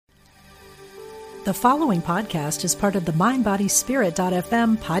The following podcast is part of the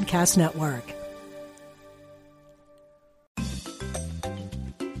MindBodySpirit.fm podcast network.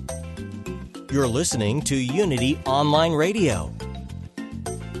 You're listening to Unity Online Radio,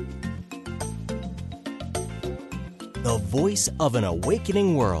 the voice of an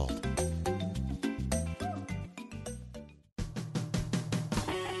awakening world.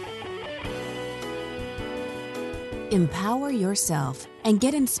 Empower yourself and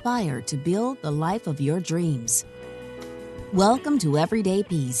get inspired to build the life of your dreams. Welcome to Everyday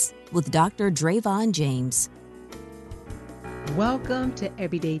Peace with Dr. Drayvon James. Welcome to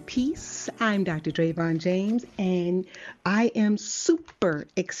Everyday Peace. I'm Dr. Drayvon James, and I am super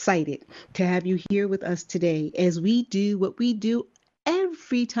excited to have you here with us today as we do what we do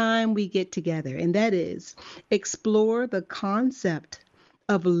every time we get together, and that is explore the concept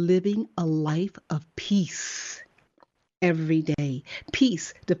of living a life of peace. Every day.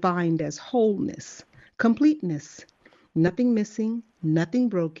 Peace defined as wholeness, completeness, nothing missing, nothing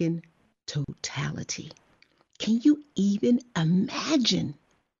broken, totality. Can you even imagine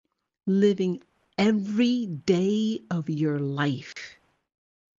living every day of your life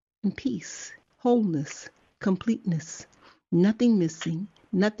in peace, wholeness, completeness, nothing missing,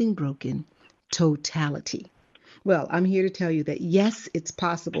 nothing broken, totality? Well, I'm here to tell you that yes, it's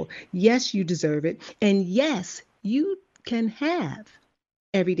possible. Yes, you deserve it. And yes, you can have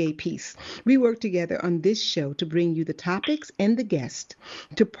everyday peace. We work together on this show to bring you the topics and the guests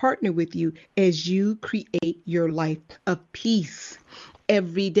to partner with you as you create your life of peace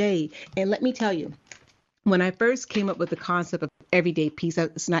every day. And let me tell you, when I first came up with the concept of everyday peace,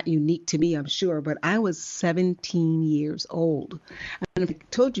 it's not unique to me, I'm sure, but I was 17 years old. I don't know if I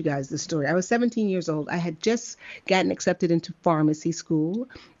told you guys this story. I was 17 years old. I had just gotten accepted into pharmacy school,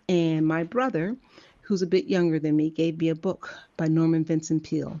 and my brother, who's a bit younger than me, gave me a book by Norman Vincent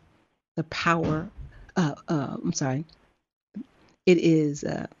Peale, The Power, it is,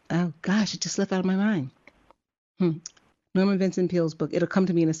 oh gosh, it just left out of my mind. Norman Vincent Peale's book. It'll come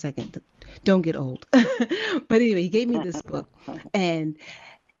to me in a second. Don't get old. But anyway, he gave me this book, and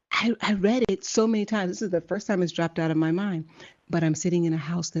I read it so many times. This is the first time it's dropped out of my mind. But I'm sitting in a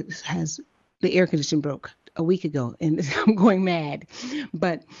house that has the air condition broke a week ago, and I'm going mad.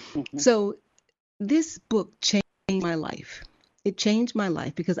 But so this book changed my life. It changed my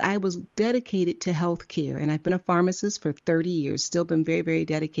life because I was dedicated to health care, and I've been a pharmacist for 30 years, still been very, very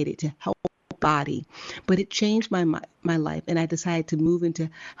dedicated to health body. But it changed my life, and I decided to move into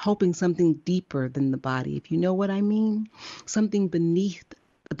helping something deeper than the body, if you know what I mean. Something beneath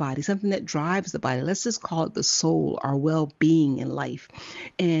the body, something that drives the body. Let's just call it the soul, our well-being in life.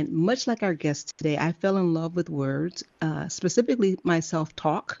 And much like our guest today, I fell in love with words, specifically my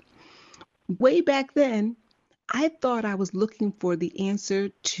self-talk. Way back then, I thought I was looking for the answer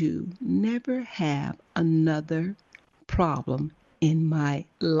to never have another problem in my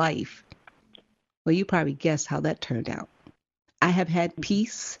life. Well, you probably guessed how that turned out. I have had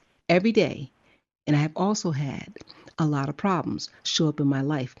peace every day, and I have also had a lot of problems show up in my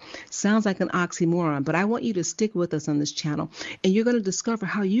life. Sounds like an oxymoron, but I want you to stick with us on this channel, and you're going to discover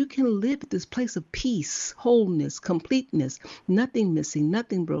how you can live at this place of peace, wholeness, completeness, nothing missing,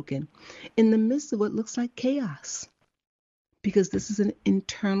 nothing broken, in the midst of what looks like chaos, because this is an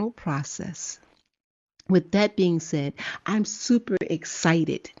internal process. With that being said, I'm super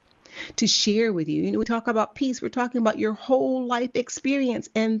excited to share with you. We talk about peace. We're talking about your whole life experience,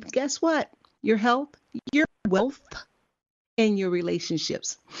 and guess what? Your health, your wealth, and your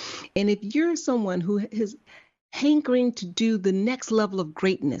relationships. And if you're someone who is hankering to do the next level of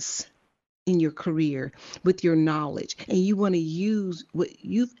greatness in your career with your knowledge, and you want to use what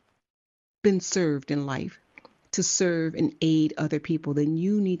you've been served in life to serve and aid other people, then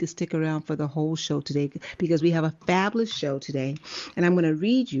you need to stick around for the whole show today, because we have a fabulous show today. And I'm going to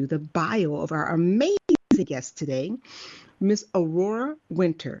read you the bio of our amazing guest today. Miss Aurora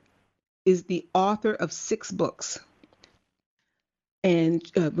Winter is the author of 6 books. And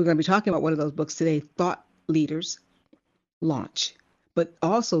we're going to be talking about one of those books today, Thought Leaders Launch, but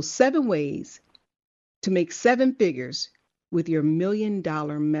also 7 ways to make 7 figures with your $1 million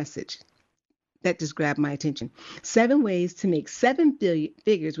message. That just grabbed my attention. 7 ways to make 7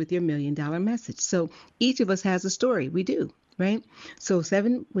 figures with your $1 million message. So each of us has a story. We do, right? So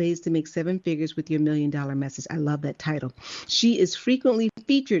 7 ways to make 7 figures with your $1 million message. I love that title. She is frequently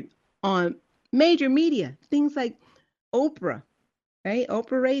featured on major media, things like Oprah, right?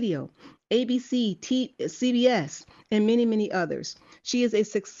 Oprah Radio, ABC, CBS, and many, many others. She is a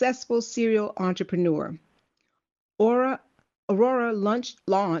successful serial entrepreneur. Aurora launched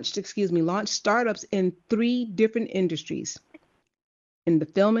startups in 3 different industries: in the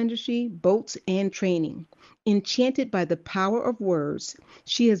film industry, boats, and training. Enchanted by the power of words,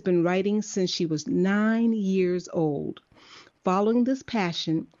 she has been writing since she was 9 years old. Following this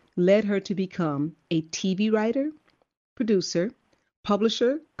passion led her to become a TV writer, producer,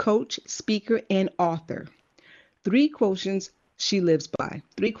 publisher, coach, speaker, and author. Three quotations she lives by.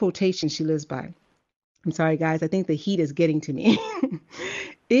 Three quotations she lives by. I'm sorry, guys. I think the heat is getting to me.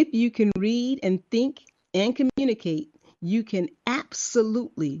 If you can read and think and communicate, you can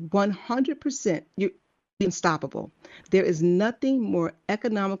absolutely 100%, you're unstoppable. There is nothing more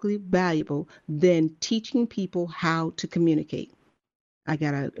economically valuable than teaching people how to communicate. I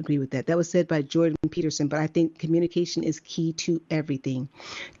gotta agree with that. That was said by Jordan Peterson, but I think communication is key to everything.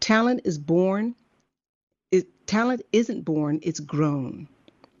 Talent is born. Talent isn't born, it's grown.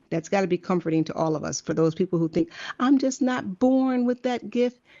 That's got to be comforting to all of us. For those people who think, I'm just not born with that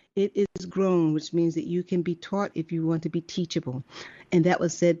gift, it is grown, which means that you can be taught if you want to be teachable. And that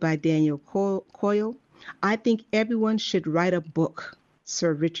was said by Daniel Coyle. I think everyone should write a book,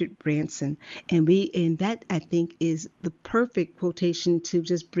 Sir Richard Branson. And that I think is the perfect quotation to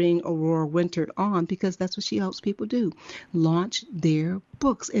just bring Aurora Winter on, because that's what she helps people do. Launch their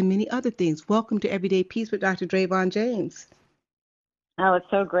books and many other things. Welcome to Everyday Peace with Dr. Drayvon James. Oh, it's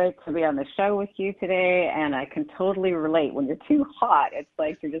so great to be on the show with you today, and I can totally relate. When you're too hot, it's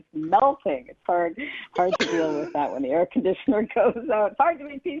like you're just melting. It's hard to deal with that when the air conditioner goes out. It's hard to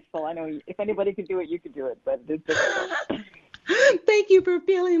be peaceful. I know if anybody could do it, you could do it, but it's difficult. Thank you for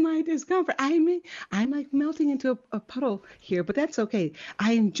feeling my discomfort. I'm like melting into a puddle here, but that's okay.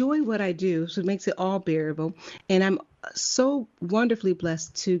 I enjoy what I do, so it makes it all bearable. And I'm so wonderfully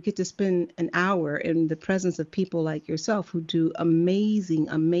blessed to get to spend an hour in the presence of people like yourself who do amazing,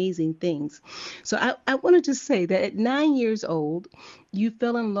 amazing things. So I want to just say that at 9 years old, you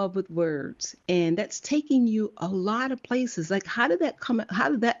fell in love with words, and that's taking you a lot of places. Like, how did that come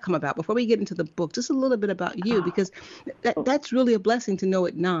about? Before we get into the book, just a little bit about you, because that's really a blessing to know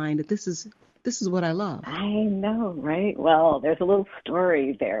at 9 that this is what I love. I know, right? Well, there's a little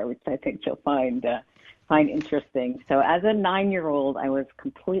story there, which I think you'll find interesting. So as a 9-year-old, I was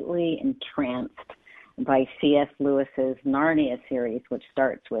completely entranced by C.S. Lewis's Narnia series, which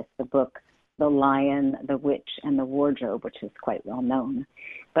starts with the book The Lion, the Witch, and the Wardrobe, which is quite well known.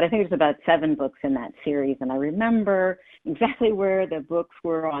 But I think there's about 7 books in that series, and I remember exactly where the books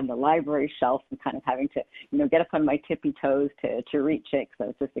were on the library shelf and kind of having to, get up on my tippy toes to reach it because I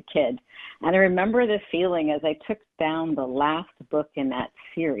was just a kid. And I remember the feeling as I took down the last book in that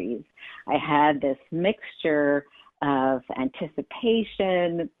series. I had this mixture of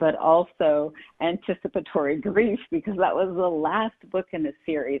anticipation, but also anticipatory grief, because that was the last book in the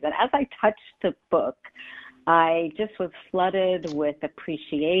series. And as I touched the book, I just was flooded with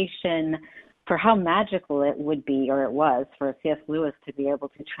appreciation for how magical it would be, or it was, for C.S. Lewis to be able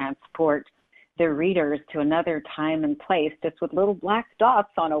to transport the readers to another time and place just with little black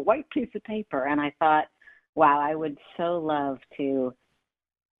dots on a white piece of paper. And I thought, wow, I would so love to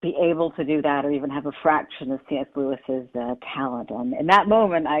be able to do that, or even have a fraction of C.S. Lewis's talent. And in that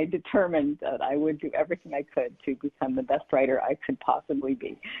moment, I determined that I would do everything I could to become the best writer I could possibly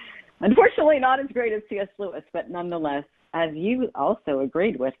be. Unfortunately, not as great as C.S. Lewis, but nonetheless, as you also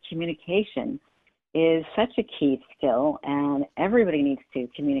agreed with, communication is such a key skill, and everybody needs to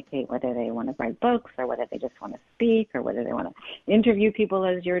communicate, whether they want to write books or whether they just want to speak or whether they want to interview people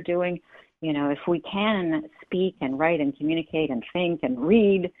as you're doing. If we can speak and write and communicate and think and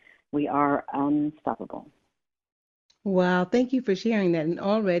read, we are unstoppable. Wow, thank you for sharing that. And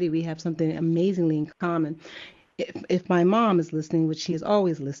already we have something amazingly in common. If my mom is listening, which she is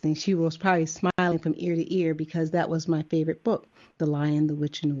always listening, she was probably smiling from ear to ear, because that was my favorite book, The Lion, the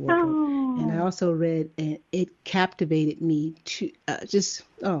Witch, and the Wardrobe. Oh. And I also read, and it captivated me to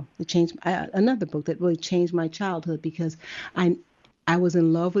it changed another book that really changed my childhood, because I was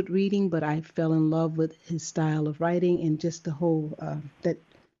in love with reading, but I fell in love with his style of writing and just the whole that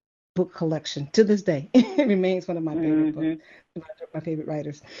book collection. To this day, it remains one of my favorite books, my favorite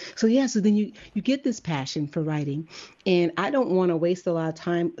writers. So then you get this passion for writing, and I don't want to waste a lot of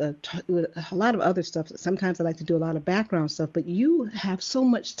time with a lot of other stuff. Sometimes I like to do a lot of background stuff, but you have so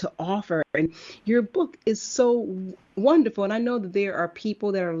much to offer, and your book is so wonderful. And I know that there are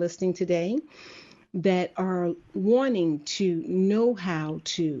people that are listening today that are wanting to know how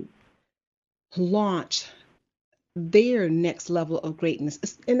to launch their next level of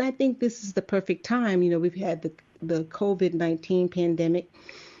greatness. And I think this is the perfect time. We've had the COVID-19 pandemic,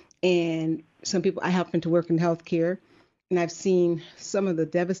 and some people, I happen to work in healthcare. and I've seen some of the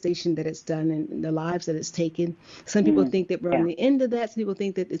devastation that it's done and the lives that it's taken. Some people think that we're on Yeah. the end of that. Some people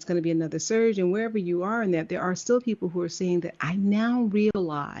think that it's going to be another surge. And wherever you are in that, there are still people who are saying that I now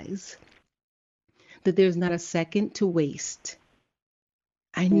realize that there's not a second to waste.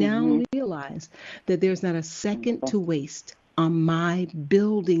 I now Mm-hmm. realize that there's not a second to waste on my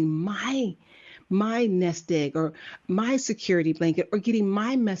building my nest egg or my security blanket or getting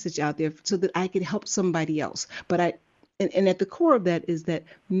my message out there so that I could help somebody else. But and at the core of that is that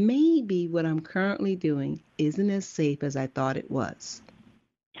maybe what I'm currently doing isn't as safe as I thought it was.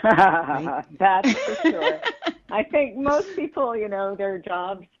 Right? That's for sure. I think most people, their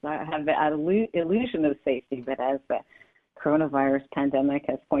jobs have the illusion of safety, but as the coronavirus pandemic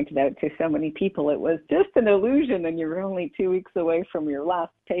has pointed out to so many people, it was just an illusion and you're only 2 weeks away from your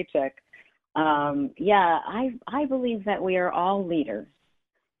last paycheck. I believe that we are all leaders.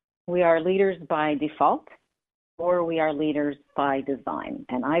 We are leaders by default, or we are leaders by design.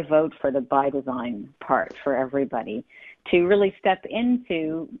 And I vote for the by design part for everybody to really step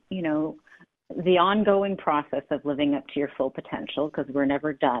into, the ongoing process of living up to your full potential, because we're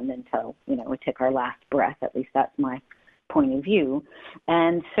never done until, we take our last breath. At least that's my point of view.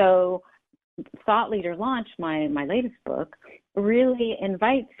 And so Thought Leader Launch, my latest book, really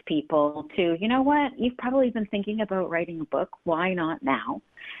invites people to, you know what, you've probably been thinking about writing a book. Why not now?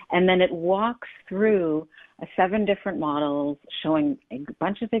 And then it walks through 7 different models showing a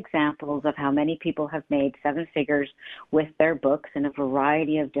bunch of examples of how many people have made 7 figures with their books in a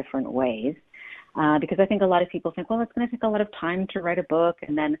variety of different ways. Because I think a lot of people think, well, it's going to take a lot of time to write a book,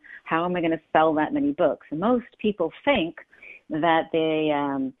 and then how am I going to sell that many books? And most people think that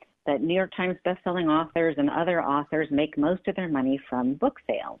that New York Times bestselling authors and other authors make most of their money from book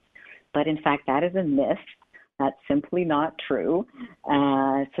sales. But in fact, that is a myth. That's simply not true.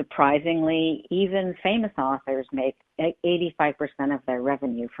 Surprisingly, even famous authors make 85% of their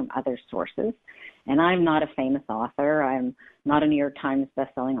revenue from other sources. And I'm not a famous author. I'm not a New York Times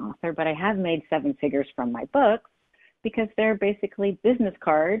bestselling author, but I have made 7 figures from my books because they're basically business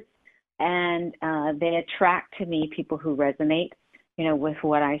cards, and they attract to me people who resonate, with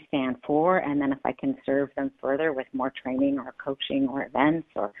what I stand for. And then if I can serve them further with more training or coaching or events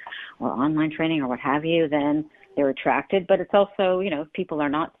or online training or what have you, then they're attracted. But it's also, if people are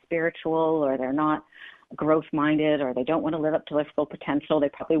not spiritual or they're not growth-minded or they don't want to live up to their full potential, they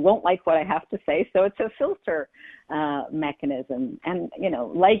probably won't like what I have to say. So it's a filter mechanism. And,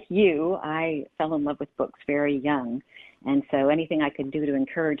 like you, I fell in love with books very young. And so anything I could do to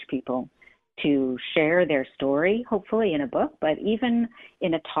encourage people to share their story, hopefully in a book, but even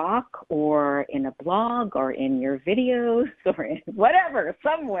in a talk or in a blog or in your videos or in whatever,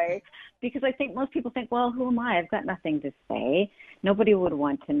 some way, because I think most people think, well, who am I? I've got nothing to say. Nobody would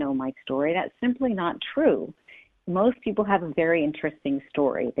want to know my story. That's simply not true. Most people have a very interesting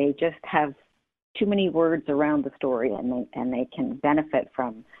story. They just have too many words around the story, and they can benefit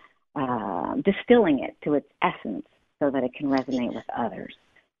from distilling it to its essence so that it can resonate with others.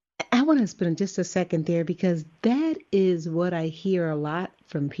 I want to spend just a second there, because that is what I hear a lot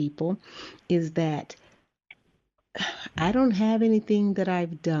from people, is that I don't have anything that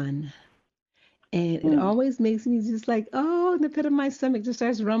I've done. And it always makes me just like, oh, in the pit of my stomach just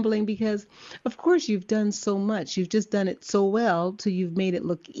starts rumbling, because of course you've done so much. You've just done it so well till you've made it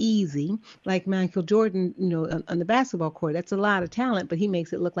look easy. Like Michael Jordan, on the basketball court, that's a lot of talent, but he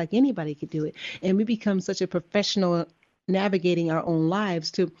makes it look like anybody could do it. And we become such a professional navigating our own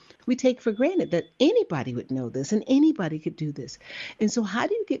lives we take for granted that anybody would know this and anybody could do this. And so how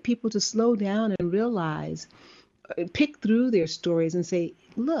do you get people to slow down and realize, pick through their stories and say,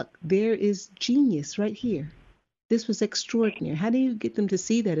 look, there is genius right here. This was extraordinary. How do you get them to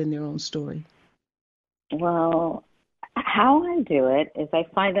see that in their own story? Well, how I do it is I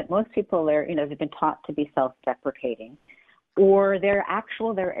find that most people they've been taught to be self-deprecating, or their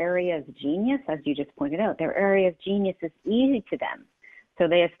area of genius, as you just pointed out, their area of genius is easy to them. So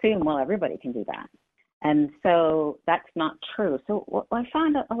they assume, well, everybody can do that. And so that's not true. So I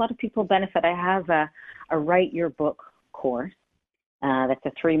found a lot of people benefit. I have a Write Your Book course. That's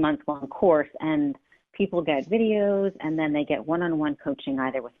a 3-month-long course, and people get videos, and then they get one-on-one coaching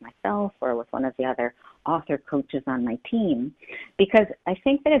either with myself or with one of the other author coaches on my team, because I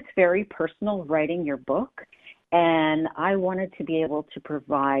think that it's very personal writing your book. And I wanted to be able to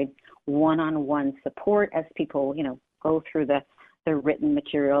provide one-on-one support as people, go through the written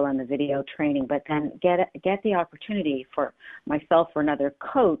material and the video training, but then get the opportunity for myself or another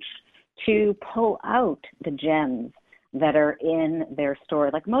coach to pull out the gems that are in their story.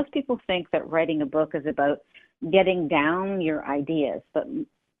 Like, most people think that writing a book is about getting down your ideas, but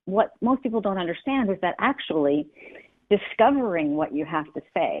what most people don't understand is that actually discovering what you have to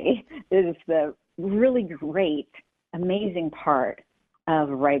say is the really great, amazing part of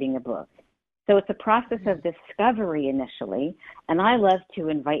writing a book. So it's a process of discovery initially, and I love to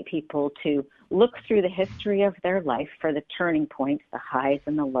invite people to look through the history of their life for the turning points, the highs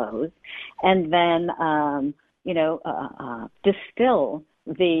and the lows, and then, distill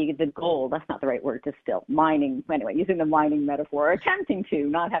the gold. That's not the right word, distill. Mining, anyway, using the mining metaphor, attempting to,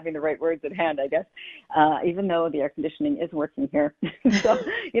 not having the right words at hand, I guess, even though the air conditioning is working here. So,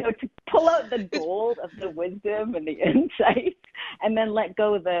 to pull out the gold of the wisdom and the insight, and then let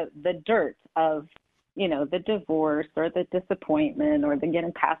go the dirt of, the divorce or the disappointment or the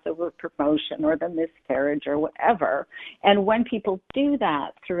getting passed over promotion or the miscarriage or whatever. And when people do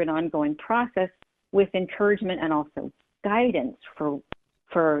that through an ongoing process with encouragement and also guidance for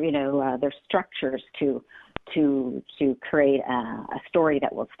their structures to create a story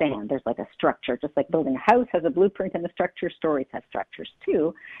that will stand. There's like a structure, just like building a house has a blueprint and a structure, stories have structures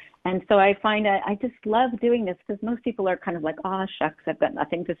too. And so I find I just love doing this because most people are kind of like, oh, shucks, I've got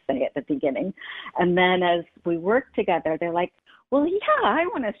nothing to say at the beginning. And then as we work together, they're like, well, yeah, I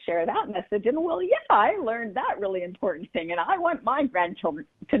want to share that message. And, well, yeah, I learned that really important thing. And I want my grandchildren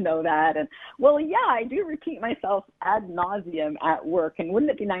to know that. And, well, yeah, I do repeat myself ad nauseum at work. And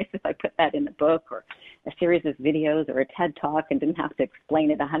wouldn't it be nice if I put that in a book or a series of videos or a TED Talk and didn't have to explain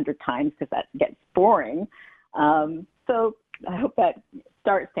it 100 times because that gets boring. So I hope that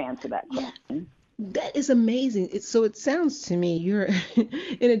starts to answer that question. That is amazing. So it sounds to me you're,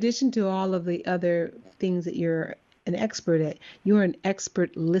 in addition to all of the other things that you're an expert at, you're an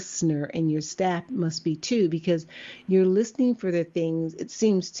expert listener, and your staff must be too, because you're listening for the things. It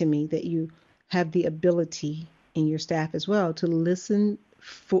seems to me that you have the ability in your staff as well to listen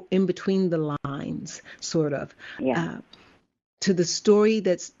for in between the lines, sort of, to the story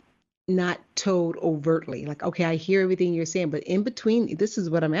that's not told overtly. Like, okay, I hear everything you're saying, but in between, this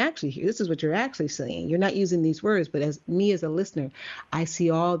is what I'm actually hearing. This is what you're actually saying. You're not using these words, but as me as a listener, I see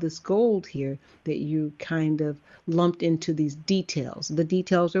all this gold here that you kind of lumped into these details. The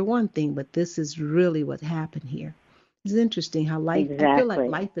details are one thing, but this is really what happened here. It's interesting how life, I feel like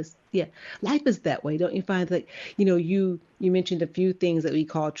life is that way. Don't you find that, you mentioned a few things that we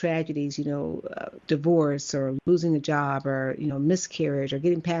call tragedies, divorce or losing a job or, miscarriage or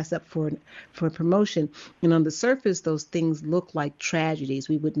getting passed up for a promotion. And on the surface, those things look like tragedies.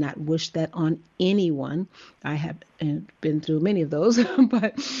 We would not wish that on anyone. I have been through many of those,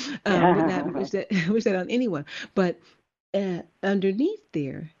 but would not wish that on anyone. But underneath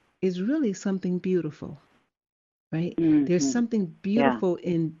there is really something beautiful. Right? Mm-hmm. There's something beautiful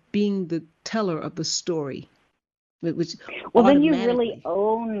in being the teller of the story. Which then you really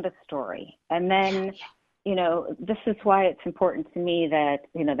own the story. And then, this is why it's important to me that,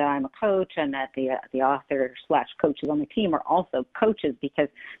 that I'm a coach and that the author/coaches on the team are also coaches, because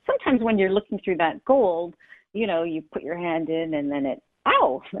sometimes when you're looking through that gold, you put your hand in and then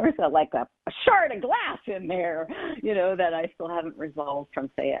there's a shard of glass in there, that I still haven't resolved from,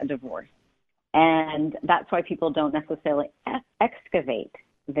 say, a divorce. And that's why people don't necessarily excavate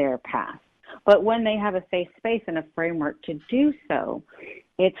their past. But when they have a safe space and a framework to do so,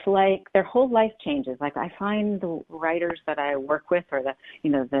 it's like their whole life changes. Like I find the writers that I work with, or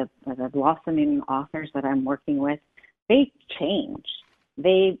the blossoming authors that I'm working with, they change.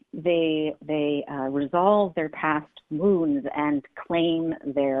 They resolve their past wounds and claim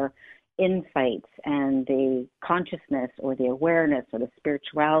their insights and the consciousness or the awareness or the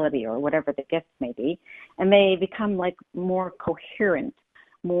spirituality or whatever the gift may be, and they become like more coherent,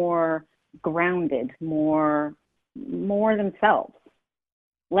 more grounded, more themselves,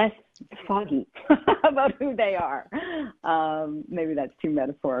 less foggy about who they are. Maybe that's too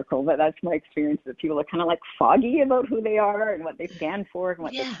metaphorical, but that's my experience, that people are kind of like foggy about who they are and what they stand for and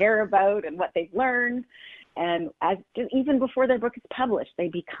what they care about and what they've learned. And even before their book is published, they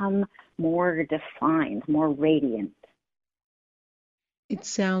become more defined, more radiant. It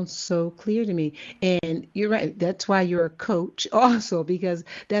sounds so clear to me. And you're right. That's why you're a coach also, because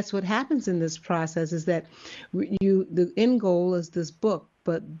that's what happens in this process is that the end goal is this book,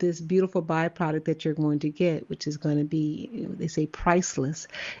 but this beautiful byproduct that you're going to get, which is going to be, they say priceless,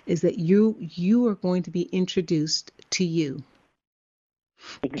 is that you are going to be introduced to you.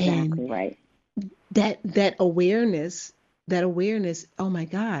 Exactly right. That awareness, oh my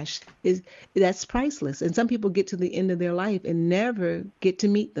gosh, that's priceless. And some people get to the end of their life and never get to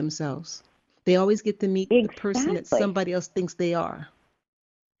meet themselves. They always get to meet the person that somebody else thinks they are.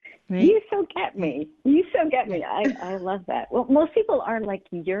 Right? You so get me. I love that. Well, most people are like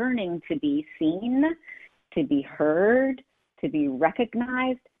yearning to be seen, to be heard, to be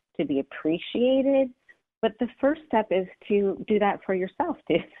recognized, to be appreciated. But the first step is to do that for yourself,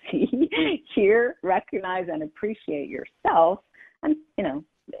 to see, hear, recognize, and appreciate yourself. And,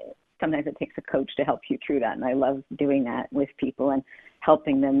 sometimes it takes a coach to help you through that. And I love doing that with people and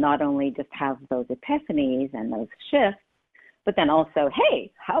helping them not only just have those epiphanies and those shifts, but then also,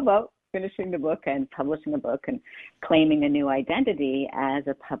 hey, how about finishing the book and publishing a book and claiming a new identity as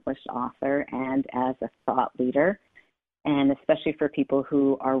a published author and as a thought leader. And especially for people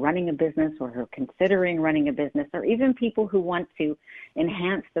who are running a business or who are considering running a business, or even people who want to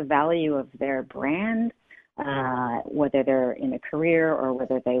enhance the value of their brand, whether they're in a career or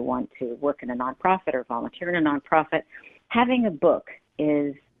whether they want to work in a nonprofit or volunteer in a nonprofit, having a book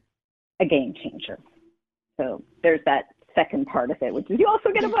is a game changer. So there's that second part of it, which is you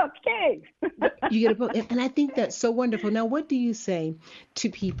also get a book. Yay! You get a book. And I think that's so wonderful. Now, what do you say to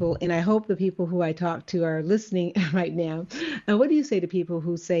people, and I hope the people who I talk to are listening right now, and what do you say to people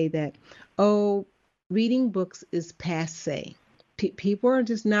who say that, reading books is passé? People are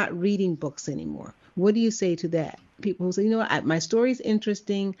just not reading books anymore. What do you say to that? People who say, my story's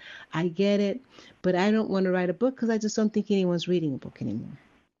interesting, I get it, but I don't want to write a book because I just don't think anyone's reading a book anymore.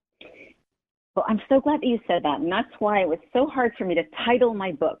 Well, I'm so glad that you said that, and that's why it was so hard for me to title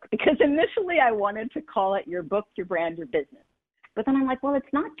my book, because initially I wanted to call it Your Book, Your Brand, Your Business. But then I'm like, well,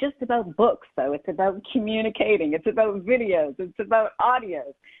 it's not just about books, though. It's about communicating. It's about videos. It's about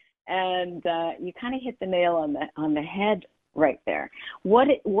audios. And you kind of hit the nail on the head right there. What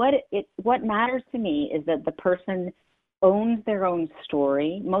matters to me is that the person owns their own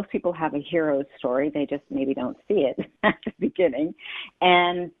story. Most people have a hero's story. They just maybe don't see it at the beginning.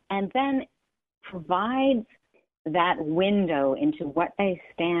 And then provides that window into what they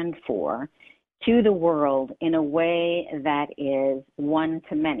stand for to the world in a way that is one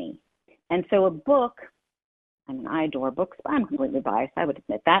to many. And so a book, I adore books, but I'm completely biased, I would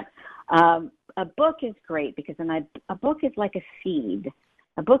admit that. A book is great because a book is like a seed.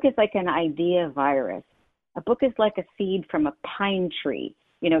 A book is like an idea virus. A book is like a seed from a pine tree.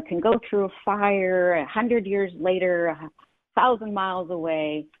 It can go through a fire 100 years later, 1,000 miles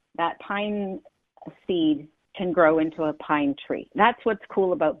away. That pine seed can grow into a pine tree. That's what's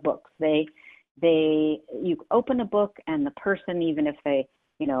cool about books. You open a book, and the person, even if they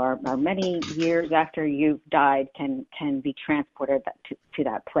are many years after you've died, can be transported to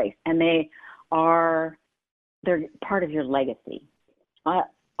that place, and they're part of your legacy.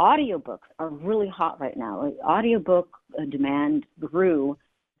 Audiobooks are really hot right now. Audiobook demand grew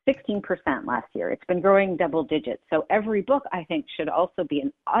 16% last year. It's been growing double digits. So every book, I think, should also be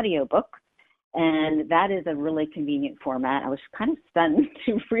an audiobook. And that is a really convenient format. I was kind of stunned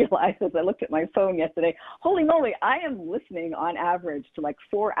to realize as I looked at my phone yesterday, holy moly, I am listening on average to like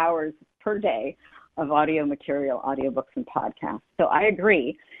 4 hours per day of audio material, audiobooks and podcasts. So I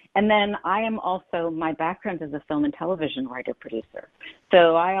agree. And then I am also, my background is a film and television writer producer.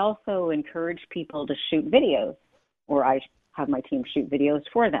 So I also encourage people to shoot videos, or I have my team shoot videos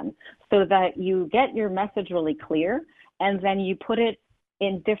for them, so that you get your message really clear, and then you put it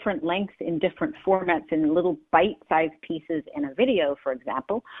in different lengths, in different formats, in little bite-sized pieces in a video, for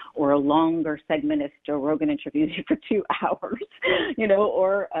example, or a longer segment if Joe Rogan interviews you for 2 hours,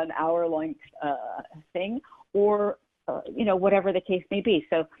 or an hour-long thing, or, whatever the case may be.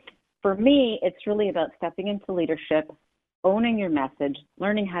 So for me, it's really about stepping into leadership, owning your message,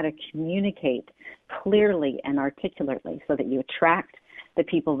 learning how to communicate clearly and articulately so that you attract the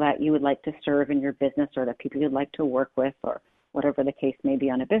people that you would like to serve in your business, or the people you'd like to work with, or whatever the case may be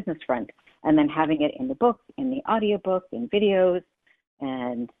on a business front, and then having it in the book, in the audiobook, in videos,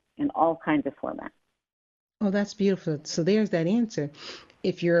 and in all kinds of formats. Oh, that's beautiful. So there's that answer.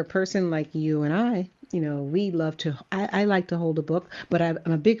 If you're a person like you and I, we love to, I like to hold a book, but I'm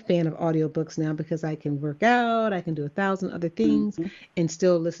a big fan of audiobooks now because I can work out, I can do 1,000 other things and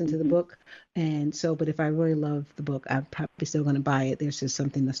still listen to the book. And so, but if I really love the book, I'm probably still going to buy it. There's just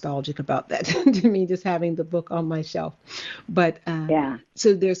something nostalgic about that to me, just having the book on my shelf. But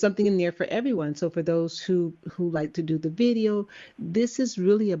so there's something in there for everyone. So for those who like to do the video, this is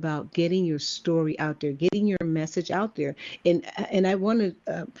really about getting your story out there, getting your message out there. And I want to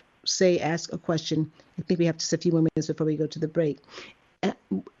ask a question. I think we have just a few more minutes before we go to the break.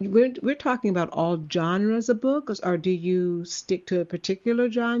 We're talking about all genres of books, or do you stick to a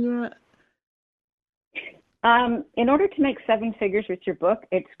particular genre? In order to make 7 figures with your book,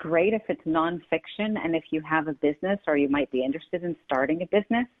 it's great if it's nonfiction and if you have a business or you might be interested in starting a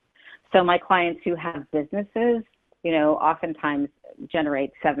business. So my clients who have businesses, oftentimes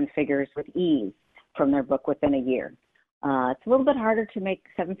generate 7 figures with ease from their book within a year. It's a little bit harder to make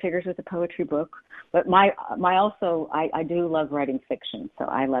seven figures with a poetry book, but I do love writing fiction. So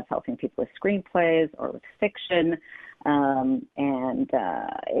I love helping people with screenplays or with fiction.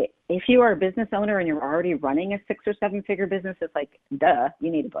 If you are a business owner and you're already running a 6 or 7 figure business, it's like, duh, you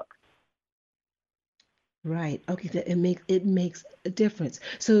need a book. Right. Okay. It makes a difference.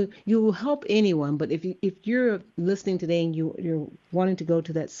 So you will help anyone, but if you're listening today and you're wanting to go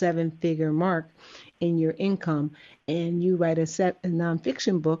to that 7 figure mark in your income, and you write a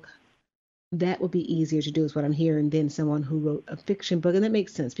nonfiction book, that would be easier to do, is what I'm hearing, than someone who wrote a fiction book. And that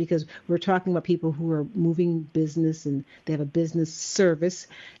makes sense because we're talking about people who are moving business and they have a business service.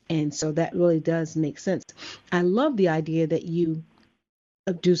 And so that really does make sense. I love the idea that you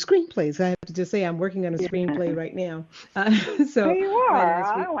do screenplays. I have to just say I'm working on a screenplay right now. So There you are.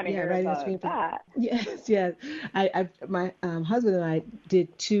 writing a I want to hear writing a about screenplay. that. Yes, yes. My husband and I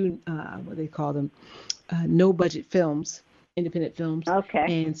did two, what they call them, no budget films, independent films.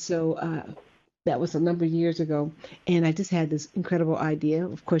 Okay. And so that was a number of years ago. And I just had this incredible idea.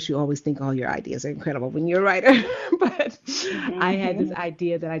 Of course, you always think all your ideas are incredible when you're a writer, but I had this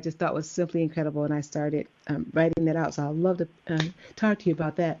idea that I just thought was simply incredible. And I started writing that out. So I'd love to talk to you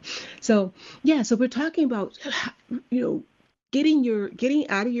about that. So, yeah, so we're talking about, getting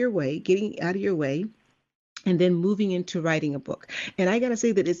out of your way, and then moving into writing a book. And I got to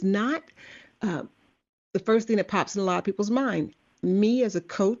say that it's not the first thing that pops in a lot of people's mind. Me as a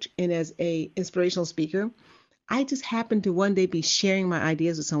coach and as a inspirational speaker, I just happened to one day be sharing my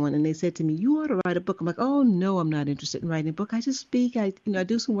ideas with someone, and they said to me, "You ought to write a book." I'm like, "Oh no, I'm not interested in writing a book. I just speak. I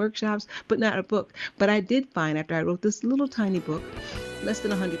do some workshops, but not a book." But I did find, after I wrote this little tiny book, less than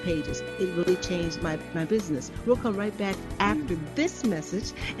 100 pages, it really changed my business. We'll come right back after this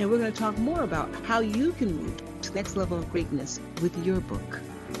message, and we're going to talk more about how you can move to the next level of greatness with your book.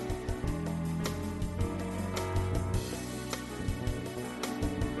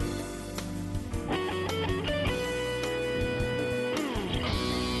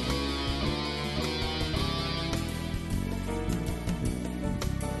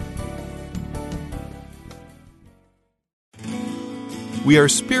 We are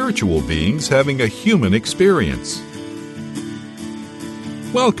spiritual beings having a human experience.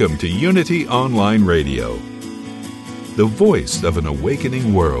 Welcome to Unity Online Radio, the voice of an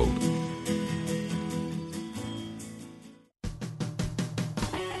awakening world.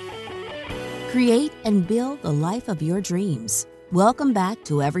 Create and build the life of your dreams. Welcome back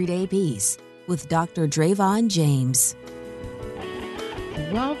to Everyday Peace with Dr. Drayvon James.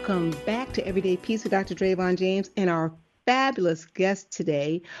 Welcome back to Everyday Peace with Dr. Drayvon James and our fabulous guest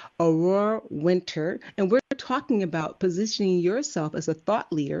today, Aurora Winter. And we're talking about positioning yourself as a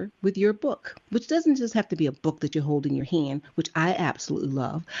thought leader with your book, which doesn't just have to be a book that you hold in your hand, which I absolutely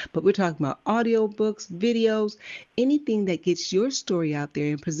love, but we're talking about audio books, videos, anything that gets your story out there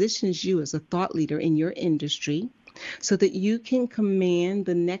and positions you as a thought leader in your industry so that you can command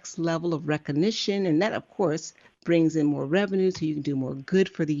the next level of recognition. And that, of course, brings in more revenue so you can do more good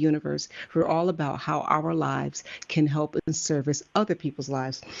for the universe. We're all about how our lives can help and service other people's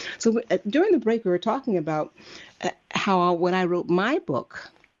lives. So during the break, we were talking about how when I wrote my book,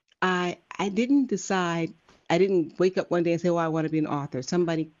 I didn't decide, I didn't wake up one day and say, "Oh, I want to be an author."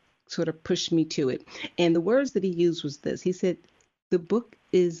 Somebody sort of pushed me to it. And the words that he used was this. He said, "The book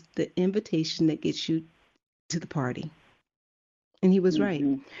is the invitation that gets you to the party." And he was right.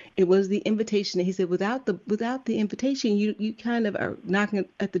 It was the invitation that he said, without the invitation, you kind of are knocking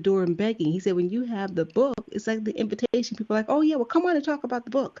at the door and begging. He said, when you have the book, it's like the invitation. People are like, "Oh yeah, well, come on and talk about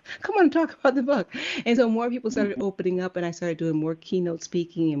the book. Come on and talk about the book." And so more people started opening up, and I started doing more keynote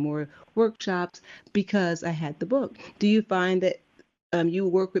speaking and more workshops because I had the book. Do you find that you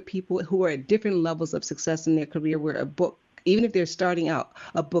work with people who are at different levels of success in their career, where a book, even if they're starting out,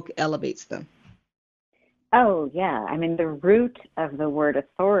 a book elevates them? Oh, yeah. I mean, the root of the word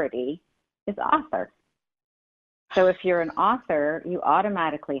authority is author. So if you're an author, you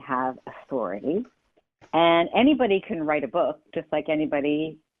automatically have authority. And anybody can write a book, just like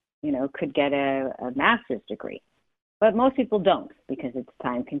anybody, could get a master's degree. But most people don't, because it's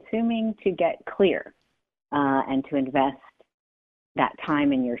time consuming to get clear and to invest that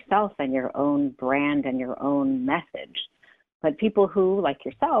time in yourself and your own brand and your own message. But people who, like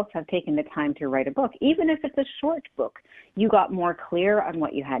yourself, have taken the time to write a book, even if it's a short book, you got more clear on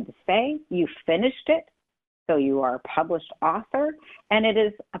what you had to say, you finished it, so you are a published author, and it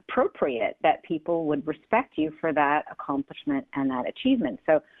is appropriate that people would respect you for that accomplishment and that achievement.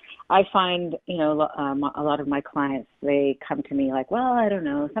 So I find, a lot of my clients, they come to me like, "Well, I don't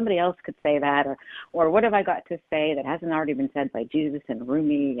know, somebody else could say that, or what have I got to say that hasn't already been said by Jesus and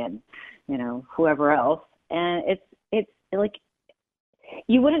Rumi and, whoever else?" And it's like,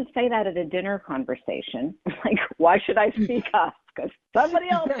 you wouldn't say that at a dinner conversation. Like, why should I speak up? Because somebody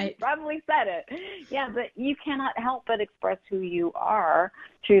else Right. probably said it. Yeah, but you cannot help but express who you are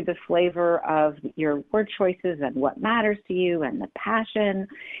through the flavor of your word choices and what matters to you and the passion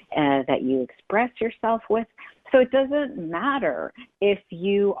that you express yourself with. So it doesn't matter if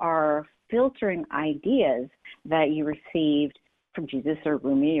you are filtering ideas that you received from Jesus or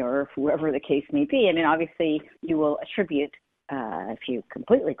Rumi or whoever the case may be. I mean, obviously, you will attribute if you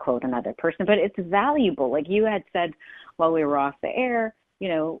completely quote another person, but it's valuable. Like you had said while we were off the air, you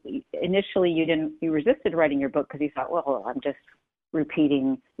know, initially you resisted writing your book because you thought, well, I'm just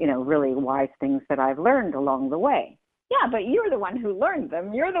repeating, you know, really wise things that I've learned along the way. Yeah, but you're the one who learned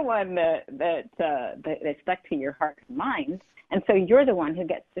them. You're the one that stuck to your heart and mind, and so you're the one who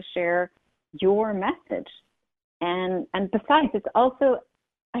gets to share your message. And besides, it's also,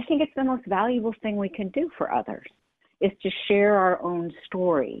 I think it's the most valuable thing we can do for others, is to share our own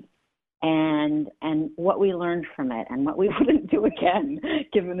story and what we learned from it and what we wouldn't do again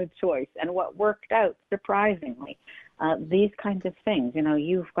given a choice and what worked out surprisingly. These kinds of things. You know,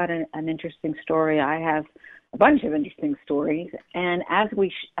 you've got an interesting story. I have a bunch of interesting stories. And as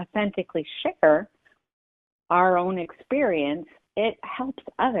we authentically share our own experience, it helps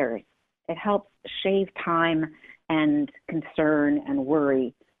others. It helps shave time and concern and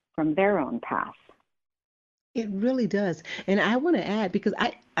worry from their own path. It really does. And I want to add, because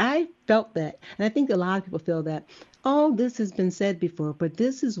I felt that, and I think a lot of people feel that, all this has been said before, but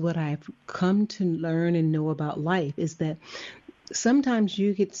this is what I've come to learn and know about life, is that sometimes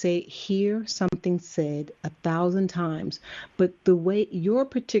you could hear something said 1,000 times, but the way your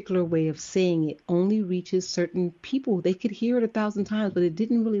particular way of saying it only reaches certain people. They could hear it 1,000 times, but it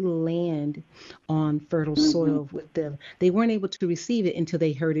didn't really land on fertile soil with them. They weren't able to receive it until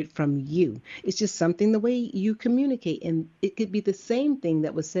they heard it from you. It's just something, the way you communicate. And it could be the same thing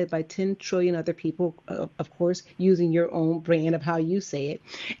that was said by 10 trillion other people, of course, using your own brand of how you say it.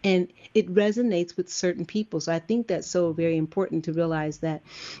 And it resonates with certain people. So I think that's so very important to realize that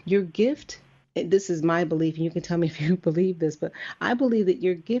your gift, and this is my belief, and you can tell me if you believe this, but I believe that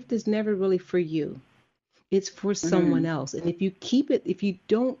your gift is never really for you. It's for someone else. And if you keep it, if you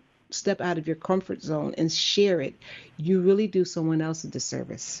don't step out of your comfort zone and share it, you really do someone else a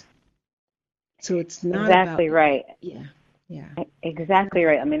disservice. So it's not Exactly about, right. yeah, yeah. Exactly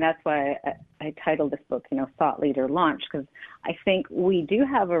right. I mean, that's why I titled this book, you know, Thought Leader Launch, because I think we do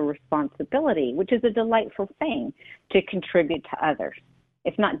have a responsibility, which is a delightful thing, to contribute to others.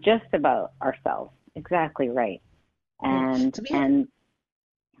 It's not just about ourselves. Exactly right. And So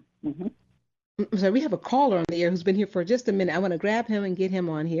mhm. so we have a caller on the air who's been here for just a minute. I want to grab him and get him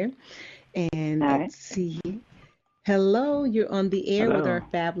on here. And All right. let's see. Hello, you're on the air with Hello. our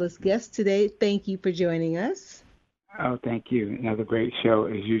fabulous guest today. Thank you for joining us. Oh, thank you. Another great show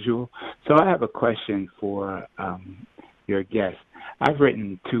as usual. So I have a question for your guest. I've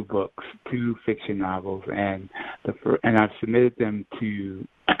written 2 books, 2 fiction novels, and I've submitted them to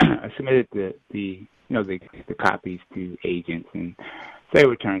I submitted the copies to agents, and they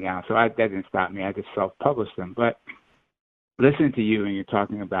were turned down. So that didn't stop me. I just self-published them. But listening to you and you're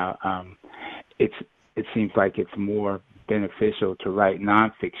talking about it seems like it's more beneficial to write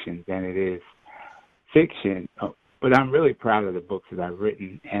nonfiction than it is fiction. But I'm really proud of the books that I've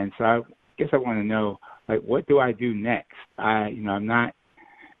written, and so I guess I want to know, like, what do I do next? I'm not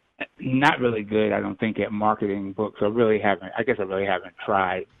really good, I don't think, at marketing books. I really haven't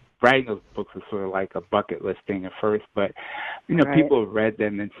tried. Writing those books was sort of like a bucket list thing at first, but Right. people have read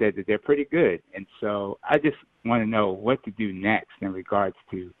them and said that they're pretty good, and so I just want to know what to do next in regards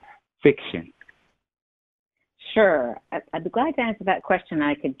to fiction. Sure. I'd be glad to answer that question.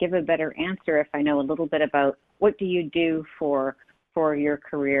 I could give a better answer if I know a little bit about what do you do for your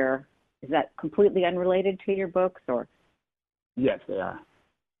career. Is that completely unrelated to your books, or? Yes, they are.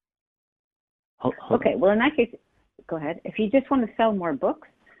 Okay. Well, in that case, go ahead. If you just want to sell more books,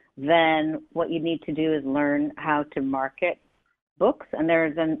 then what you need to do is learn how to market books. And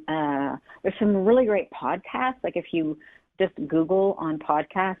there's some really great podcasts. Like if you just Google on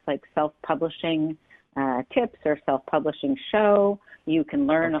podcasts like self-publishing tips or self-publishing show, you can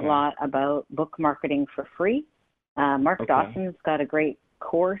learn a lot about book marketing for free. Mark Dawson's got a great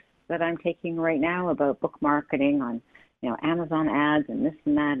course that I'm taking right now about book marketing on, Amazon ads and this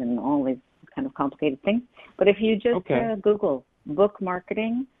and that and all these kind of complicated things. But if you just Google book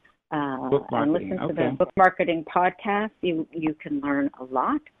marketing, and listen to the book marketing podcast, you can learn a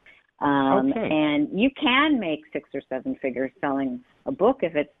lot. And you can make 6 or 7 figures selling a book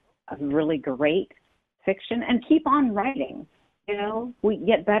if it's a really great fiction, and keep on writing. we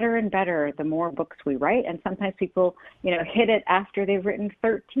get better and better the more books we write. And sometimes people, hit it after they've written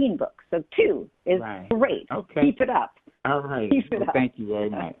 13 books. So 2 is great. Okay. Keep it up. All right. Keep it up. Thank you very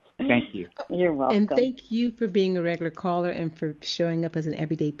much. Thank you. You're welcome. And thank you for being a regular caller and for showing up as an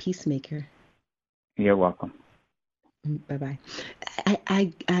everyday peacemaker. You're welcome. Bye-bye.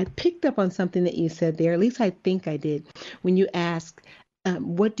 I picked up on something that you said there, at least I think I did, when you asked,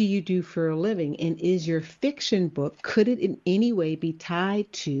 what do you do for a living? And is your fiction book, could it in any way be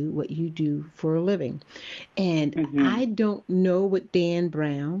tied to what you do for a living? And I don't know what Dan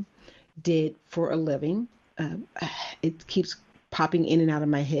Brown did for a living. It keeps popping in and out of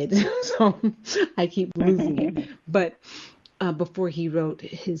my head, so I keep losing it. But before he wrote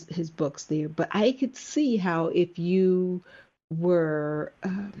his books there. But I could see how if you were,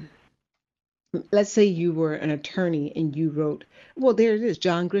 let's say you were an attorney and you wrote, well, there it is.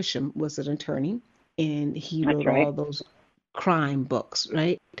 John Grisham was an attorney and he wrote all those crime books,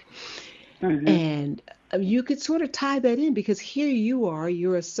 right? And you could sort of tie that in because here you are,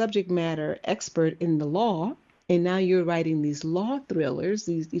 you're a subject matter expert in the law. And now you're writing these law thrillers,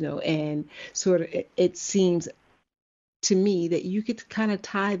 and sort of it seems to me that you could kind of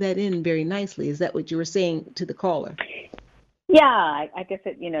tie that in very nicely. Is that what you were saying to the caller? Yeah, I guess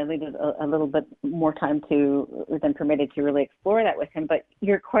it, needed a little bit more time than permitted to really explore that with him. But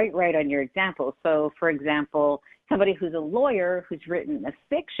you're quite right on your example. So, for example, somebody who's a lawyer who's written a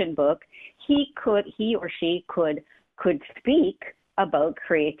fiction book, he or she could speak about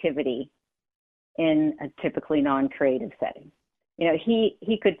creativity in a typically non-creative setting.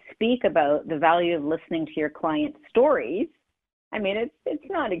 He could speak about the value of listening to your client's stories. I mean, it's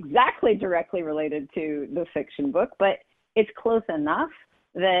not exactly directly related to the fiction book, but it's close enough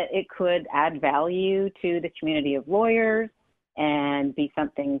that it could add value to the community of lawyers and be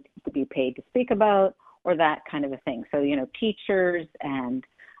something to be paid to speak about or that kind of a thing. So, teachers and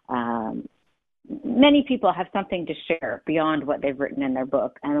many people have something to share beyond what they've written in their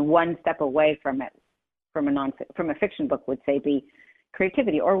book. And one step away from it, from a fiction book would say be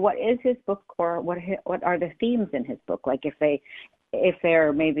creativity, or what is his book, or what are the themes in his book? Like if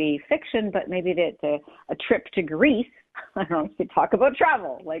they're maybe fiction, but maybe it's a trip to Greece, I don't know, you talk about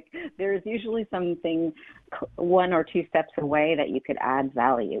travel. Like there's usually something 1 or 2 steps away that you could add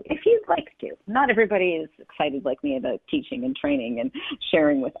value if you'd like to. Not everybody is excited like me about teaching and training and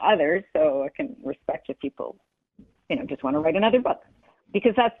sharing with others, so I can respect if people, just want to write another book.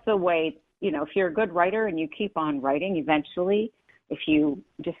 Because that's the way, if you're a good writer and you keep on writing, eventually, if you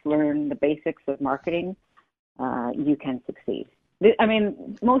just learn the basics of marketing, you can succeed. I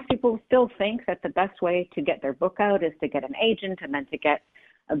mean, most people still think that the best way to get their book out is to get an agent and then to get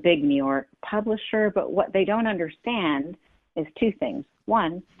a big New York publisher. But what they don't understand is 2 things.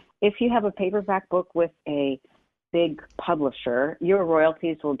 One, if you have a paperback book with a big publisher, your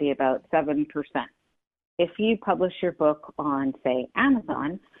royalties will be about 7%. If you publish your book on, say,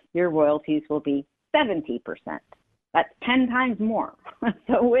 Amazon, your royalties will be 70%. That's 10 times more.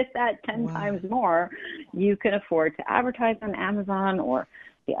 So with that 10 times more, you can afford to advertise on Amazon or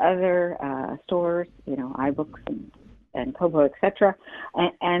the other stores, iBooks and Kobo, etc.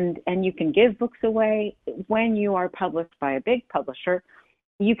 And you can give books away. When you are published by a big publisher,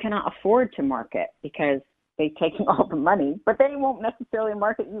 you cannot afford to market because they're taking all the money, but they won't necessarily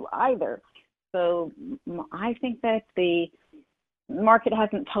market you either. So I think that the market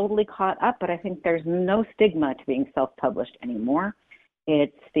hasn't totally caught up, but I think there's no stigma to being self-published anymore.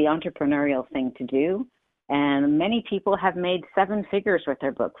 It's the entrepreneurial thing to do. And many people have made 7 figures with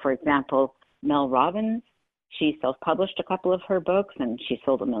their book. For example, Mel Robbins, she self-published a couple of her books and she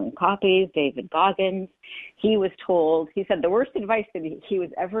sold 1 million copies. David Goggins, he said the worst advice that he was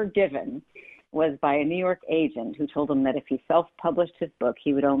ever given was by a New York agent who told him that if he self-published his book,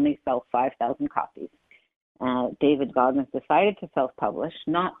 he would only sell 5,000 copies. David Goggins decided to self-publish,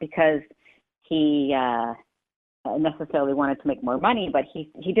 not because he necessarily wanted to make more money, but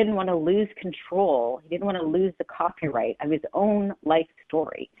he didn't want to lose control. He didn't want to lose the copyright of his own life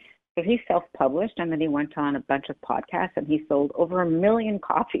story. So he self-published, and then he went on a bunch of podcasts, and he sold over 1 million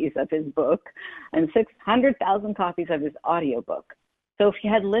copies of his book and 600,000 copies of his audiobook. So if he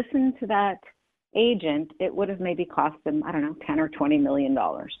had listened to that agent, it would have maybe cost him, I don't know, $10 or $20 million.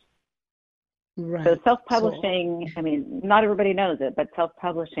 Right. So self-publishing, I mean, not everybody knows it, but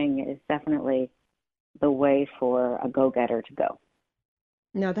self-publishing is definitely the way for a go-getter to go.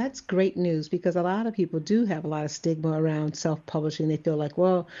 Now that's great news because a lot of people do have a lot of stigma around self-publishing. They feel like,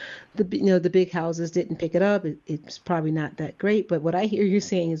 well, the big houses didn't pick it up. It's probably not that great. But what I hear you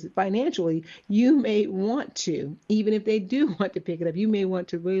saying is that financially, you may want to, even if they do want to pick it up, you may want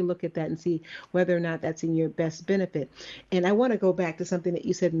to really look at that and see whether or not that's in your best benefit. And I want to go back to something that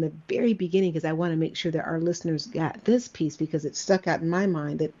you said in the very beginning because I want to make sure that our listeners got this piece because it stuck out in my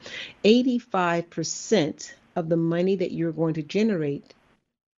mind that 85% of the money that you're going to generate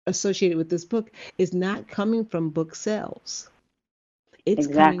associated with this book is not coming from book sales. It's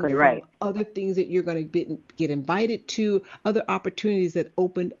coming Exactly from right. other things that you're going to get invited to, other opportunities that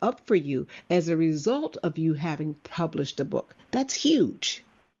opened up for you as a result of you having published a book. That's huge.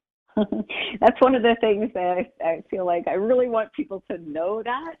 That's one of the things that I feel like I really want people to know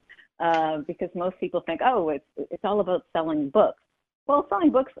that because most people think, oh, it's all about selling books. Well,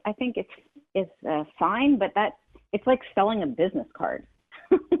 selling books, I think it's fine, but it's like selling a business card.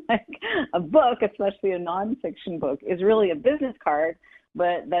 Like a book, especially a nonfiction book, is really a business card,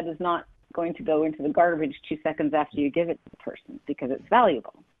 but that is not going to go into the garbage 2 seconds after you give it to the person because it's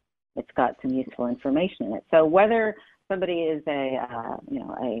valuable. It's got some useful information in it. So whether somebody is a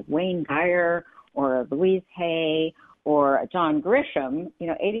Wayne Dyer or a Louise Hay or a John Grisham,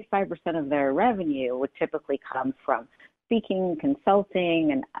 85% of their revenue would typically come from speaking,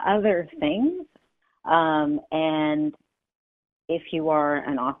 consulting, and other things. And if you are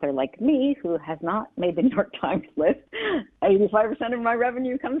an author like me who has not made the New York Times list, 85% of my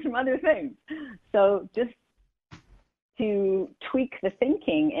revenue comes from other things. So just to tweak the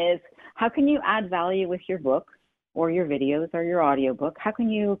thinking is how can you add value with your book or your videos or your audiobook? How can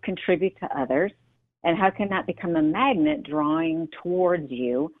you contribute to others? And how can that become a magnet drawing towards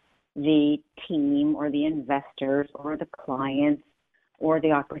you the team or the investors or the clients or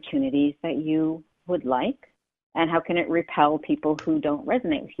the opportunities that you would like? And how can it repel people who don't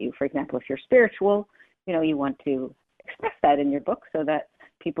resonate with you? For example, if you're spiritual, you want to express that in your book so that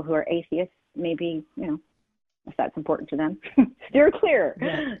people who are atheists, maybe, if that's important to them, steer clear.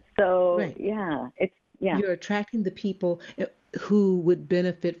 Right. So, Right. yeah. You're attracting the people who would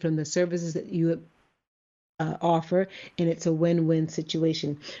benefit from the services that you offer, and it's a win-win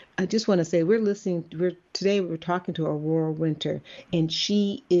situation. I just want to say today we're talking to Aurora Winter, and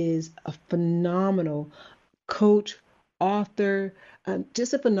she is a phenomenal coach, author,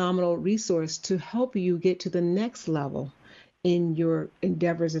 just a phenomenal resource to help you get to the next level in your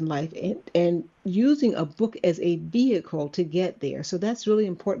endeavors in life and using a book as a vehicle to get there. So that's really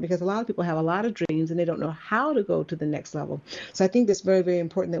important because a lot of people have a lot of dreams and they don't know how to go to the next level. So I think that's very, very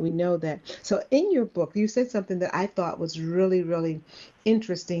important that we know that. So in your book, you said something that I thought was really, really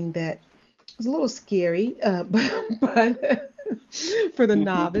interesting that was a little scary, but for the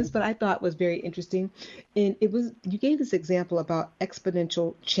novice, but I thought was very interesting. And you gave this example about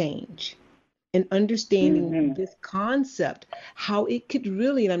exponential change and understanding this concept, how it could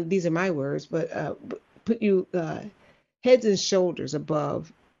really, and these are my words, but put you heads and shoulders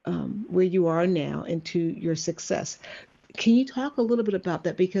above where you are now and to your success. Can you talk a little bit about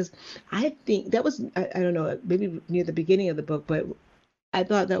that? Because I think that was, I don't know, maybe near the beginning of the book, but I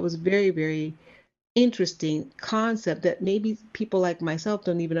thought that was very, very interesting concept that maybe people like myself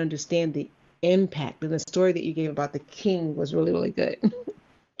don't even understand the impact. And the story that you gave about the king was really, really good.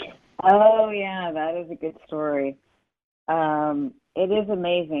 Oh, yeah, that is a good story. It is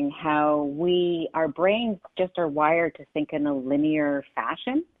amazing how our brains just are wired to think in a linear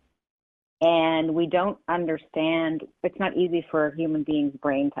fashion. And we don't understand, it's not easy for a human being's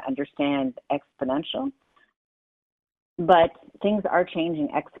brain to understand exponential. But things are changing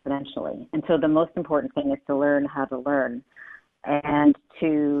exponentially. And so the most important thing is to learn how to learn. And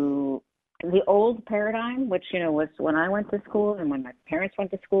to the old paradigm, which, was when I went to school and when my parents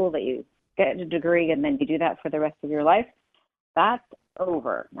went to school, that you get a degree and then you do that for the rest of your life, that's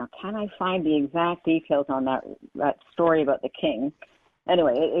over. Now, can I find the exact details on that story about the king?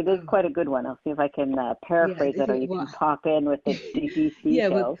 Anyway, it is quite a good one. I'll see if I can paraphrase it, or you can pop in with the details. Yeah,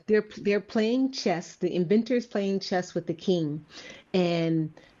 but they're playing chess. The inventor is playing chess with the king,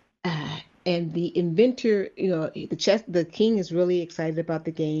 and the inventor, the king is really excited about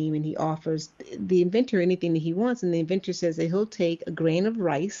the game, and he offers the inventor anything that he wants, and the inventor says that he'll take a grain of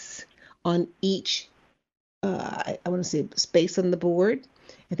rice on each. I want to say space on the board.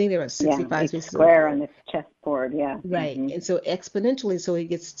 I think there are 65 spaces square on this chessboard, yeah. Right. And so exponentially, so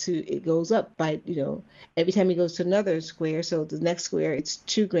it goes up by, every time he goes to another square. So the next square, it's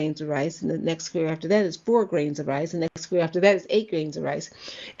 2 grains of rice. And the next square after that is 4 grains of rice. And the next square after that is 8 grains of rice.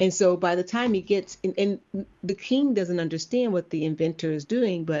 And so by the time he gets, and the king doesn't understand what the inventor is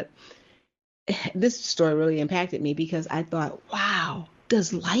doing, but this story really impacted me because I thought, wow,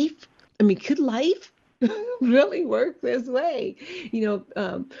 could life really work this way?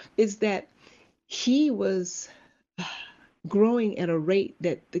 Is that he was growing at a rate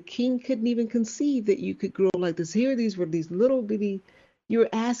that the king couldn't even conceive that you could grow like this. Here, these were these little bitty, you were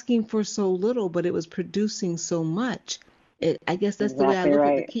asking for so little, but it was producing so much. I guess that's the way I Exactly look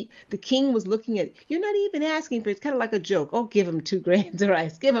at right. the king was looking at, you're not even asking for, it's kind of like a joke. Oh, give him 2 grains of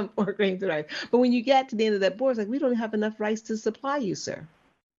rice, give him 4 grains of rice. But when you get to the end of that board, it's like, we don't have enough rice to supply you, sir.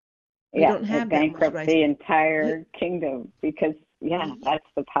 We Yeah, don't it have that much bankrupts rice. the Yeah, entire kingdom because, yeah, that's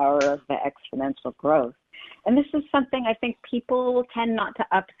the power of the exponential growth. And this is something I think people tend not to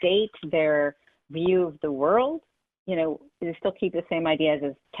update their view of the world. They still keep the same ideas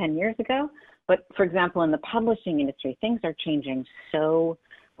as 10 years ago. But for example, in the publishing industry, things are changing so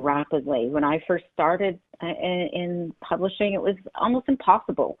rapidly. When I first started in publishing, it was almost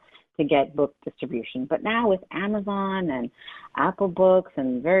impossible to get book distribution. But now with Amazon and Apple Books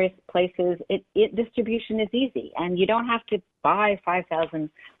and various places, distribution is easy. And you don't have to buy 5,000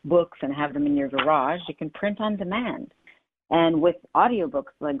 books and have them in your garage. You can print on demand. And with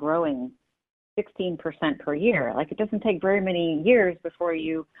audiobooks like growing 16% per year, like it doesn't take very many years before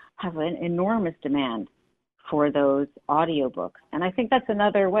you have an enormous demand for those audiobooks. And I think that's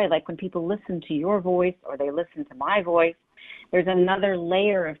another way, like when people listen to your voice or they listen to my voice, there's another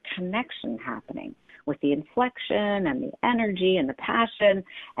layer of connection happening with the inflection and the energy and the passion.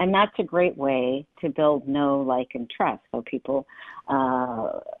 And that's a great way to build know, like, and trust. So people,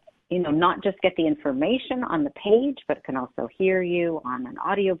 not just get the information on the page, but can also hear you on an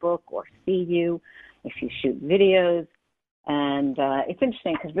audiobook or see you if you shoot videos. And it's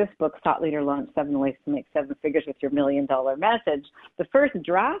interesting because this book, Thought Leader Launch 7 Ways to Make 7 Figures with Your $1 Million Message, the first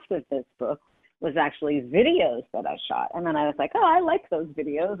draft of this book was actually videos that I shot. And then I was like, oh, I like those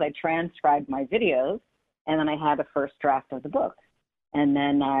videos. I transcribed my videos, and then I had a first draft of the book. And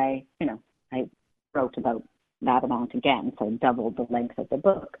then I wrote about that amount again, so doubled the length of the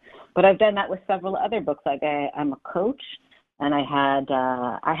book. But I've done that with several other books. Like I'm a coach, and I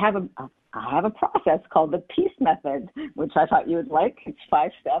have a process called the Peace Method, which I thought you would like. It's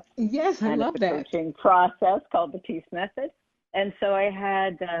 5 steps. yes, I And love it's a that. coaching process called the Peace Method. And so I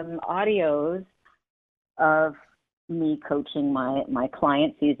had audios of me coaching my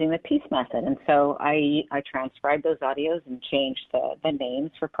clients using the Peace Method. And so I transcribed those audios and changed the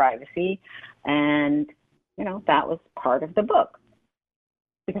names for privacy. And, that was part of the book.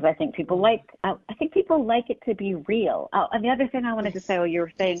 Because I think people like it to be real. Oh, and the other thing I wanted to say, you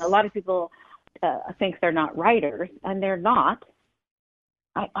were saying a lot of people think they're not writers, and they're not.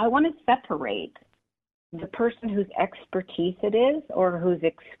 I want to separate the person whose expertise it is or whose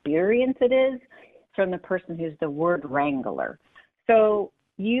experience it is from the person who's the word wrangler. So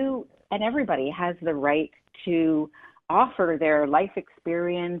you and everybody has the right to offer their life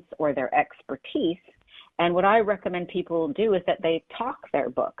experience or their expertise. And what I recommend people do is that they talk their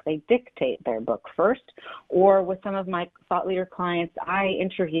book. They dictate their book first. Or with some of my thought leader clients, I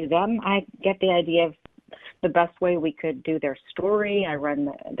interview them. I get the idea of the best way we could do their story. I run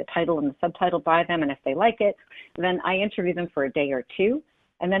the title and the subtitle by them. And if they like it, then I interview them for a day or two.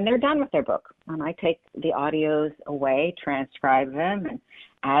 And then they're done with their book. And I take the audios away, transcribe them, and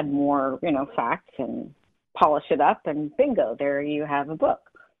add more, facts and polish it up. And bingo, there you have a book.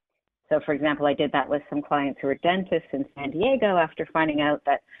 So, for example, I did that with some clients who were dentists in San Diego after finding out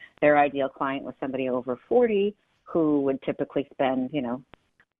that their ideal client was somebody over 40 who would typically spend,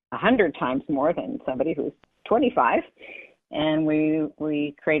 100 times more than somebody who's 25. And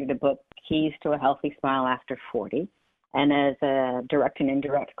we created a book, Keys to a Healthy Smile After 40. And as a direct and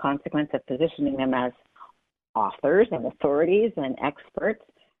indirect consequence of positioning them as authors and authorities and experts,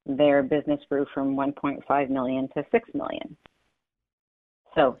 their business grew from 1.5 million to 6 million.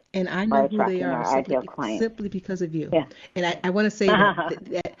 So, And I by know who they attracting are our ideal client. simply because of you. Yeah. And I want to say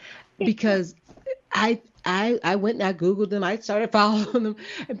that because I went and I Googled them. I started following them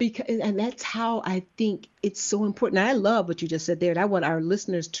and that's how I think it's so important. And I love what you just said there. And I want our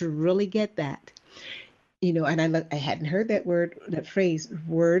listeners to really get that. And I hadn't heard that phrase,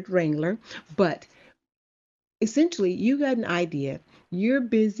 word wrangler, but essentially you got an idea. You're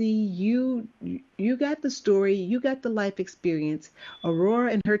busy. You got the story. You got the life experience.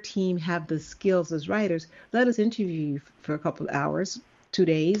 Aurora and her team have the skills as writers. Let us interview you for a couple of hours, 2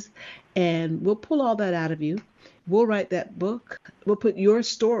 days, and we'll pull all that out of you. We'll write that book. We'll put your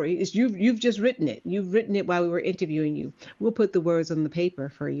story. You've just written it. You've written it while we were interviewing you. We'll put the words on the paper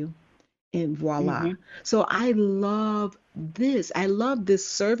for you. and voila. Mm-hmm. So I love this. I love this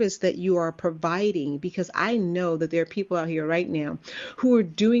service that you are providing, because I know that there are people out here right now who are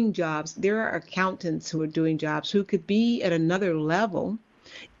doing jobs. There are accountants who are doing jobs who could be at another level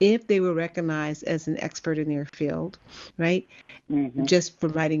if they were recognized as an expert in their field, right? Mm-hmm. Just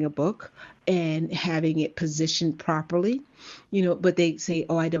from writing a book and having it positioned properly, but they say,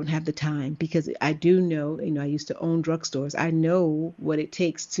 oh, I don't have the time, because I do know, I used to own drugstores. I know what it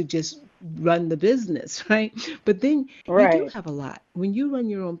takes to just run the business, right? But then you do Right. have a lot. When you run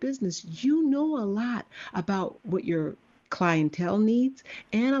your own business, you know a lot about what your clientele needs,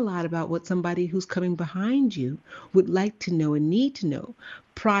 and a lot about what somebody who's coming behind you would like to know and need to know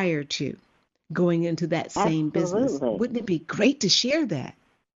prior to going into that same business. Absolutely. Wouldn't it be great to share that?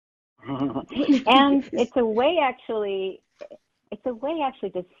 And it's a way actually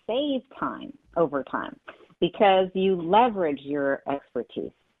to save time over time, because you leverage your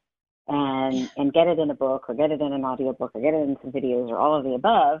expertise and get it in a book, or get it in an audiobook, or get it in some videos, or all of the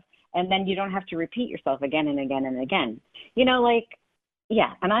above, and then you don't have to repeat yourself again and again and again.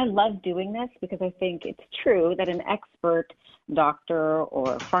 And I love doing this, because I think it's true that an expert doctor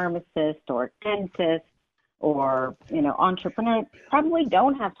or pharmacist or dentist or entrepreneur probably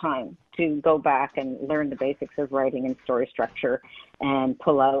don't have time to go back and learn the basics of writing and story structure and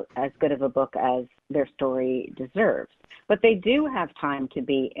pull out as good of a book as their story deserves. But they do have time to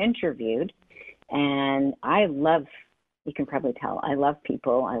be interviewed, and you can probably tell, I love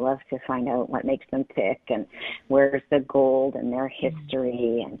people. I love to find out what makes them tick, and where's the gold in their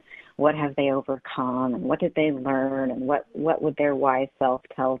history, and what have they overcome, and what did they learn, and what would their wise self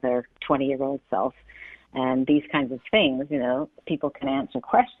tell their 20-year-old self, and these kinds of things. People can answer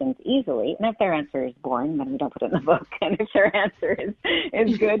questions easily, and if their answer is boring, then we don't put it in the book, and if their answer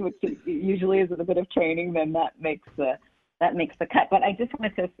is good, which usually is with a bit of training, then that makes the cut. But I just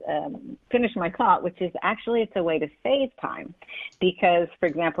wanted to finish my thought, which is actually it's a way to save time, because, for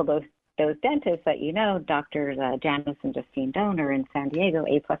example, those dentists that Doctors Janice and Justine Doan are in San Diego,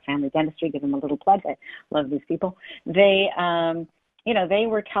 A+ Family Dentistry, give them a little plug. I love these people. They, they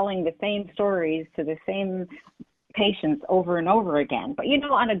were telling the same stories to the same patients over and over again. But,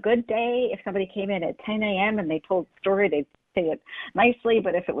 on a good day, if somebody came in at 10 a.m. and they told the story, they'd say it nicely.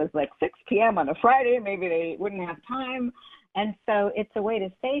 But if it was like 6 p.m. on a Friday, maybe they wouldn't have time. And so it's a way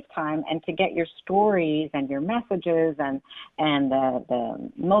to save time and to get your stories and your messages and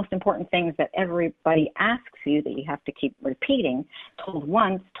the most important things that everybody asks you that you have to keep repeating, told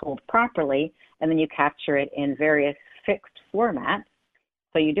once, told properly, and then you capture it in various fixed formats.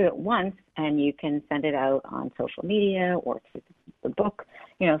 So you do it once, and you can send it out on social media or through the book,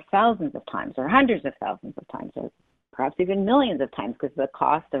 thousands of times, or hundreds of thousands of times, or perhaps even millions of times, because the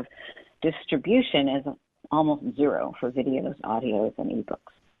cost of distribution is almost zero for videos, audios, and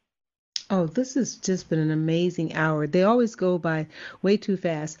ebooks. Oh, this has just been an amazing hour. They always go by way too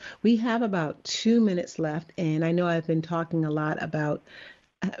fast. We have about 2 minutes left, and I know I've been talking a lot about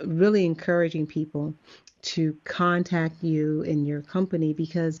really encouraging people to contact you and your company,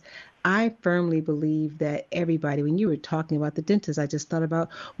 because I firmly believe that everybody, when you were talking about the dentist, I just thought about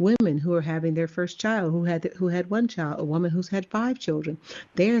women who are having their first child, who had one child, a woman who's had 5 children.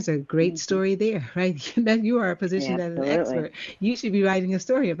 There's a great story there, right? That you are positioned as an expert. You should be writing a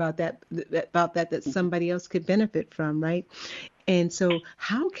story about that somebody else could benefit from, right? And so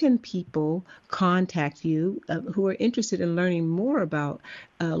how can people contact you who are interested in learning more about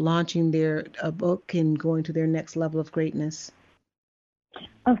launching their book and going to their next level of greatness?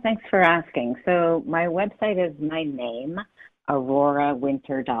 Oh, thanks for asking. So my website is my name,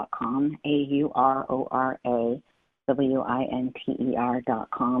 AuroraWinter.com,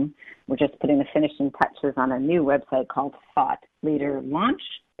 AuroraWinter.com. We're just putting the finishing touches on a new website called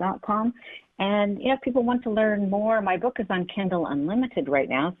ThoughtLeaderLaunch.com. And if people want to learn more, my book is on Kindle Unlimited right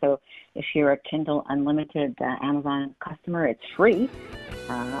now. So if you're a Kindle Unlimited Amazon customer, it's free.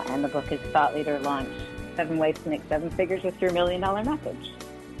 And the book is Thought Leader Launch, 7 Ways to Make 7 Figures with Your $1 Million Message.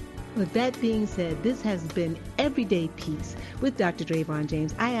 With that being said, this has been Everyday Peace with Dr. Drayvon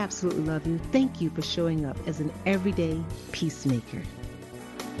James. I absolutely love you. Thank you for showing up as an everyday peacemaker.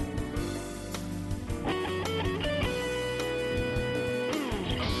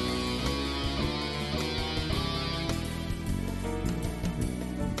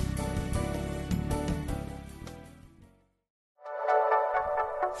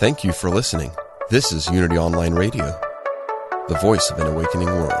 Thank you for listening. This is Unity Online Radio, the voice of an awakening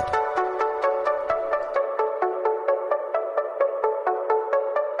world.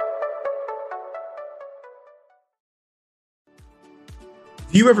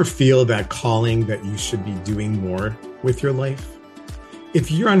 Do you ever feel that calling that you should be doing more with your life? If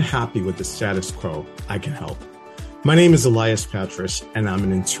you're unhappy with the status quo, I can help. My name is Elias Patras, and I'm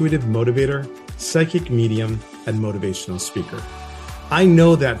an intuitive motivator, psychic medium, and motivational speaker. I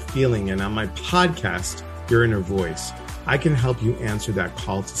know that feeling, and on my podcast, Your Inner Voice, I can help you answer that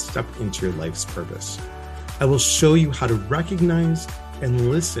call to step into your life's purpose. I will show you how to recognize and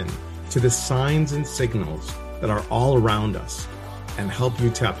listen to the signs and signals that are all around us and help you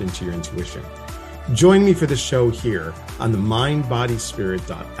tap into your intuition. Join me for the show here on the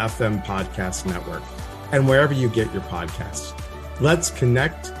mindbodyspirit.fm podcast network and wherever you get your podcasts. Let's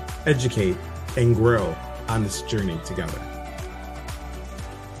connect, educate, and grow on this journey together.